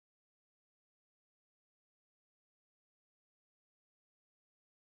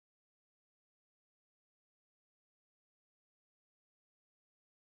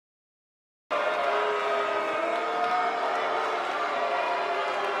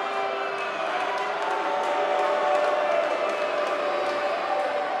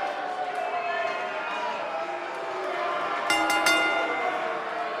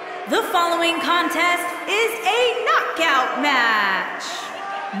following contest is a knockout match.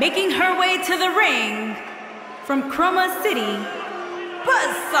 Making her way to the ring from Chroma City,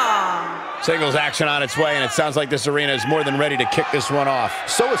 Buzzsaw. Singles action on its way, and it sounds like this arena is more than ready to kick this one off.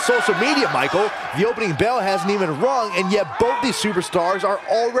 So is social media, Michael. The opening bell hasn't even rung, and yet both these superstars are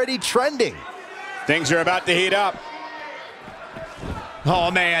already trending. Things are about to heat up.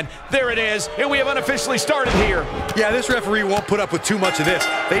 Oh man, there it is, and we have unofficially started here. Yeah, this referee won't put up with too much of this.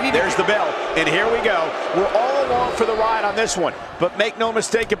 There's the bell, and here we go. We're all along for the ride on this one, but make no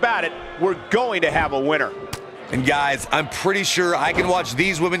mistake about it, we're going to have a winner. And guys, I'm pretty sure I can watch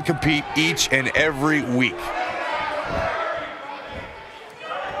these women compete each and every week.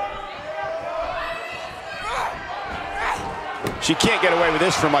 She can't get away with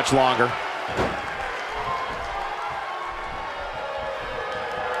this for much longer.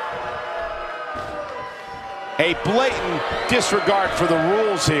 A blatant disregard for the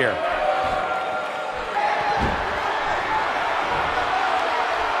rules here.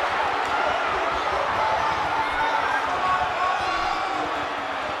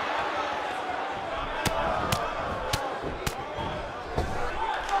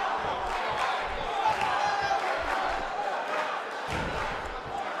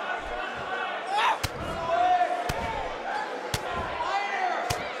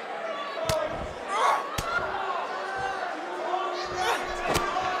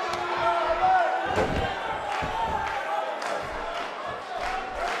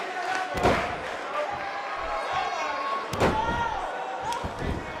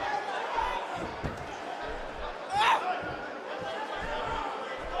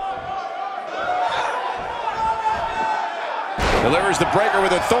 Delivers the breaker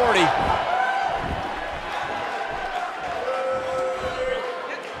with authority.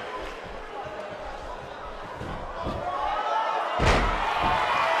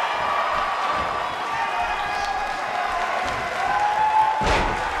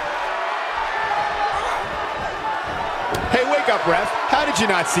 Hey, wake up, ref. How did you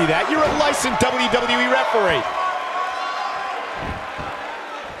not see that? You're a licensed WWE referee.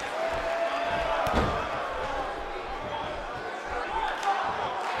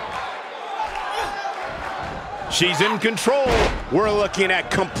 She's in control. We're looking at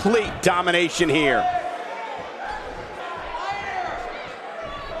complete domination here.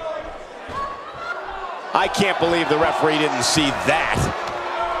 I can't believe the referee didn't see that.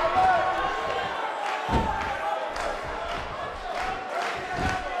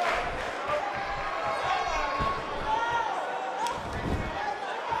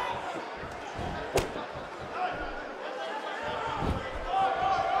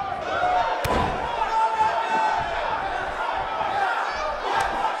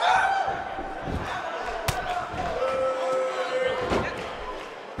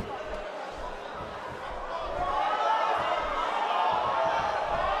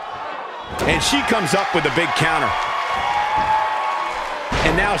 And she comes up with a big counter.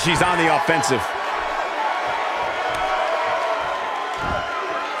 And now she's on the offensive.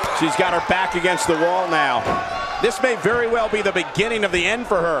 She's got her back against the wall now. This may very well be the beginning of the end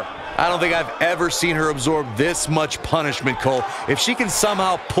for her. I don't think I've ever seen her absorb this much punishment, Cole. If she can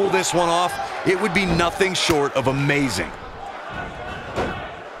somehow pull this one off, it would be nothing short of amazing.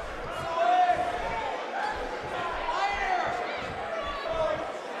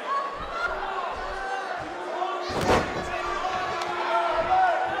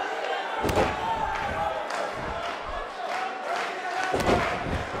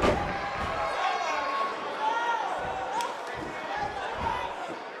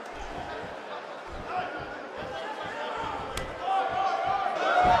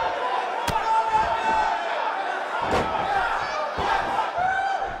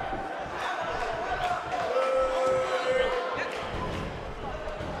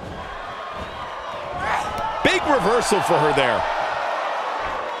 Big reversal for her there.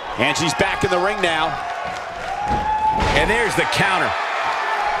 And she's back in the ring now. And there's the counter.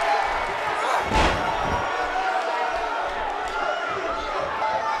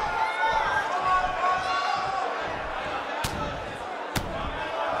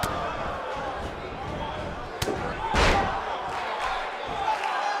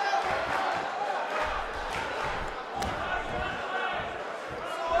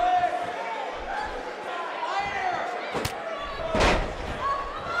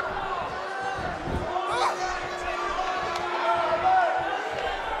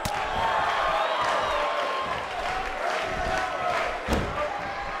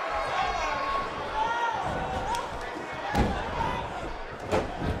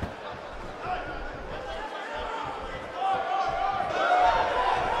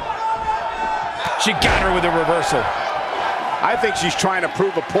 She got her with a reversal. I think she's trying to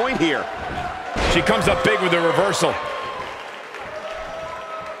prove a point here. She comes up big with a reversal.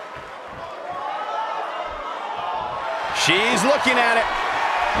 She's looking at it.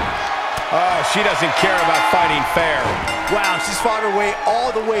 Oh, she doesn't care about fighting fair. Wow, she's fought her way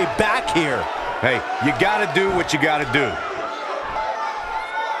all the way back here. Hey, you gotta do what you gotta do.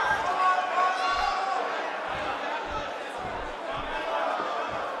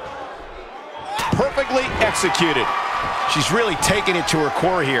 Perfectly executed. She's really taking it to her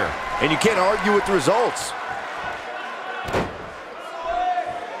core here. And you can't argue with the results.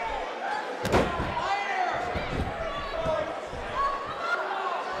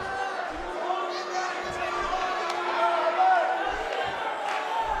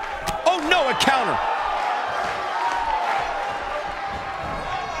 Oh no, a counter.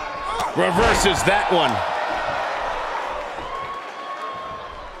 Reverses that one.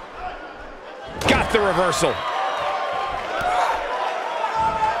 Got the reversal.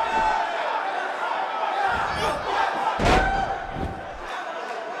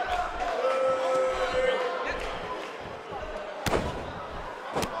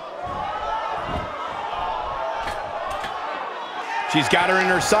 She's got her in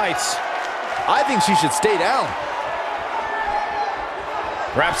her sights. I think she should stay down.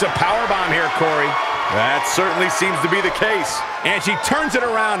 Perhaps a powerbomb here, Corey. That certainly seems to be the case. And she turns it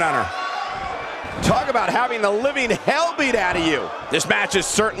around on her. Talk about having the living hell beat out of you. This match is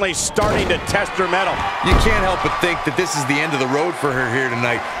certainly starting to test her mettle. You can't help but think that this is the end of the road for her here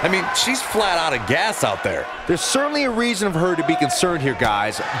tonight. I mean, she's flat out of gas out there. There's certainly a reason for her to be concerned here,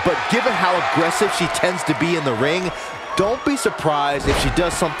 guys. But given how aggressive she tends to be in the ring, don't be surprised if she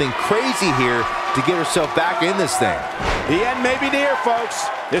does something crazy here to get herself back in this thing. The end may be near, folks.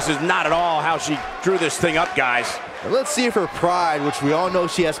 This is not at all how she drew this thing up, guys. And let's see if her pride, which we all know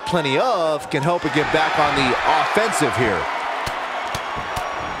she has plenty of, can help her get back on the offensive here.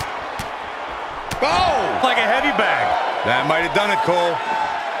 Oh! Like a heavy bag. That might have done it, Cole.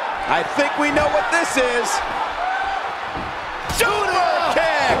 I think we know what this is. Super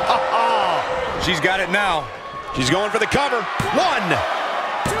kick! She's got it now. She's going for the cover. 1,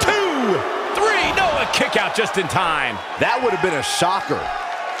 2, 3. No, a kick out just in time. That would have been a shocker.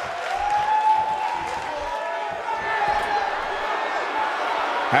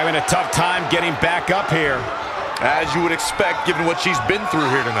 Having a tough time getting back up here. As you would expect, given what she's been through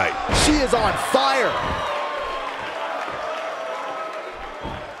here tonight. She is on fire.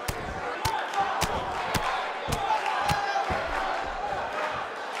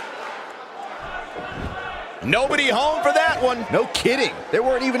 Nobody home for that one. No kidding. There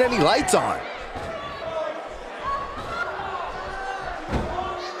weren't even any lights on.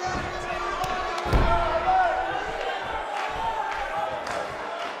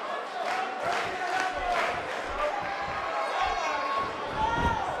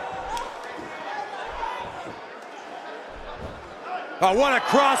 Oh, what a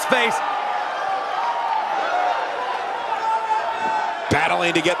crossface.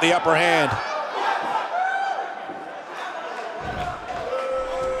 Battling to get the upper hand.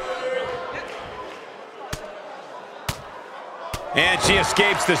 And she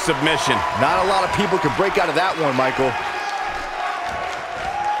escapes the submission. Not a lot of people can break out of that one, Michael.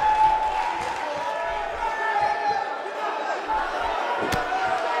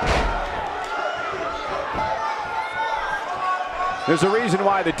 There's a reason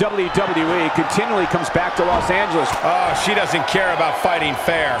why the WWE continually comes back to Los Angeles. Oh, she doesn't care about fighting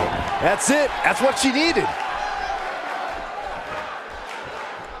fair. That's it. That's what she needed.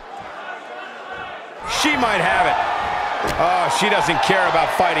 She might have it. Oh, she doesn't care about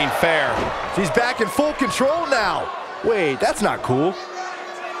fighting fair. She's back in full control now. Wait, that's not cool.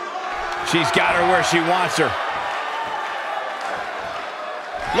 She's got her where she wants her.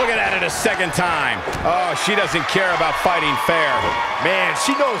 Looking at it a second time. Oh, she doesn't care about fighting fair. Man,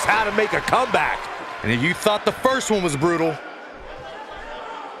 she knows how to make a comeback. And if you thought the first one was brutal,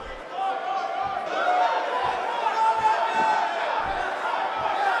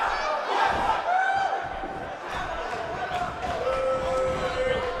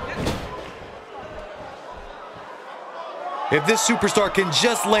 if this superstar can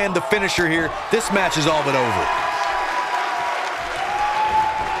just land the finisher here, this match is all but over.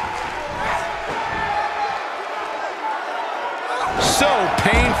 So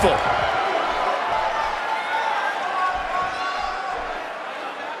painful.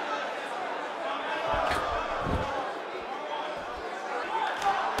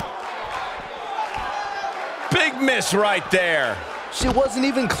 Big miss right there. She wasn't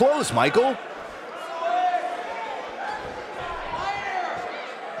even close, Michael.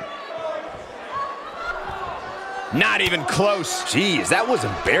 Not even close. Jeez, that was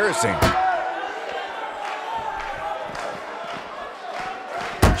embarrassing.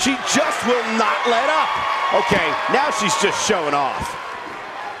 She just will not let up. Okay, now she's just showing off.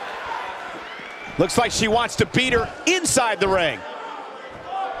 Looks like she wants to beat her inside the ring.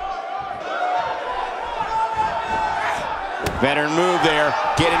 Veteran move there,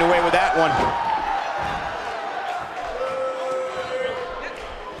 getting away with that one.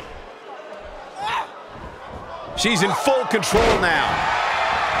 She's in full control now.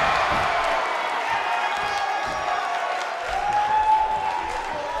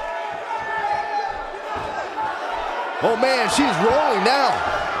 Oh man, she's rolling now.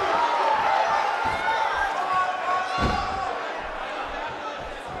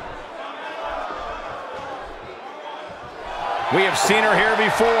 We have seen her here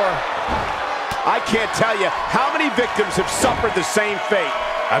before. I can't tell you how many victims have suffered the same fate.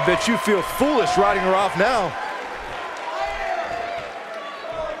 I bet you feel foolish riding her off now.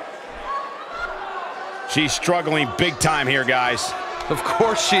 She's struggling big time here, guys. Of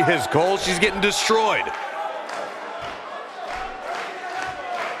course she is, Cole. She's getting destroyed.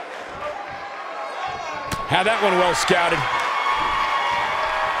 Had that one well scouted.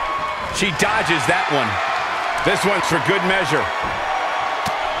 She dodges that one. This one's for good measure.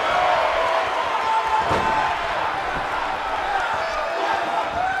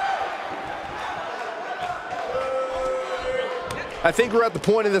 I think we're at the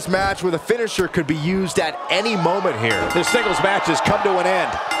point in this match where the finisher could be used at any moment here. This singles match has come to an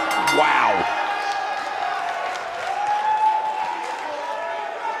end. Wow.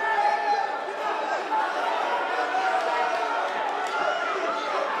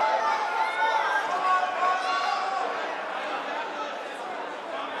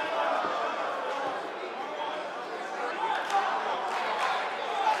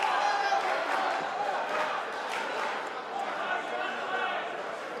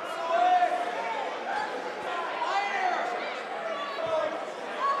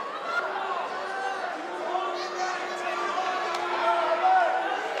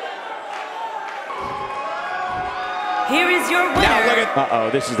 Here is your winner. Now look at... Uh-oh,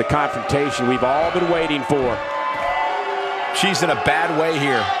 this is the confrontation we've all been waiting for. She's in a bad way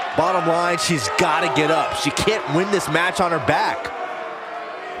here. Bottom line, she's got to get up. She can't win this match on her back.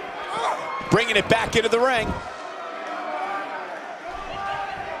 Bringing it back into the ring.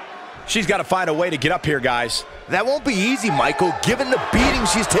 She's got to find a way to get up here, guys. That won't be easy, Michael, given the beating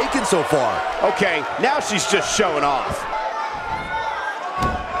she's taken so far. Okay, now she's just showing off.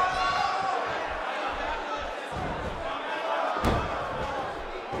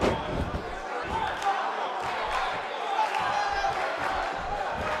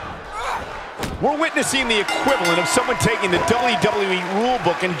 We're witnessing the equivalent of someone taking the WWE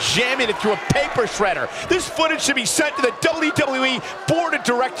rulebook and jamming it through a paper shredder. This footage should be sent to the WWE Board of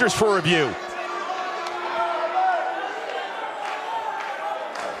Directors for review.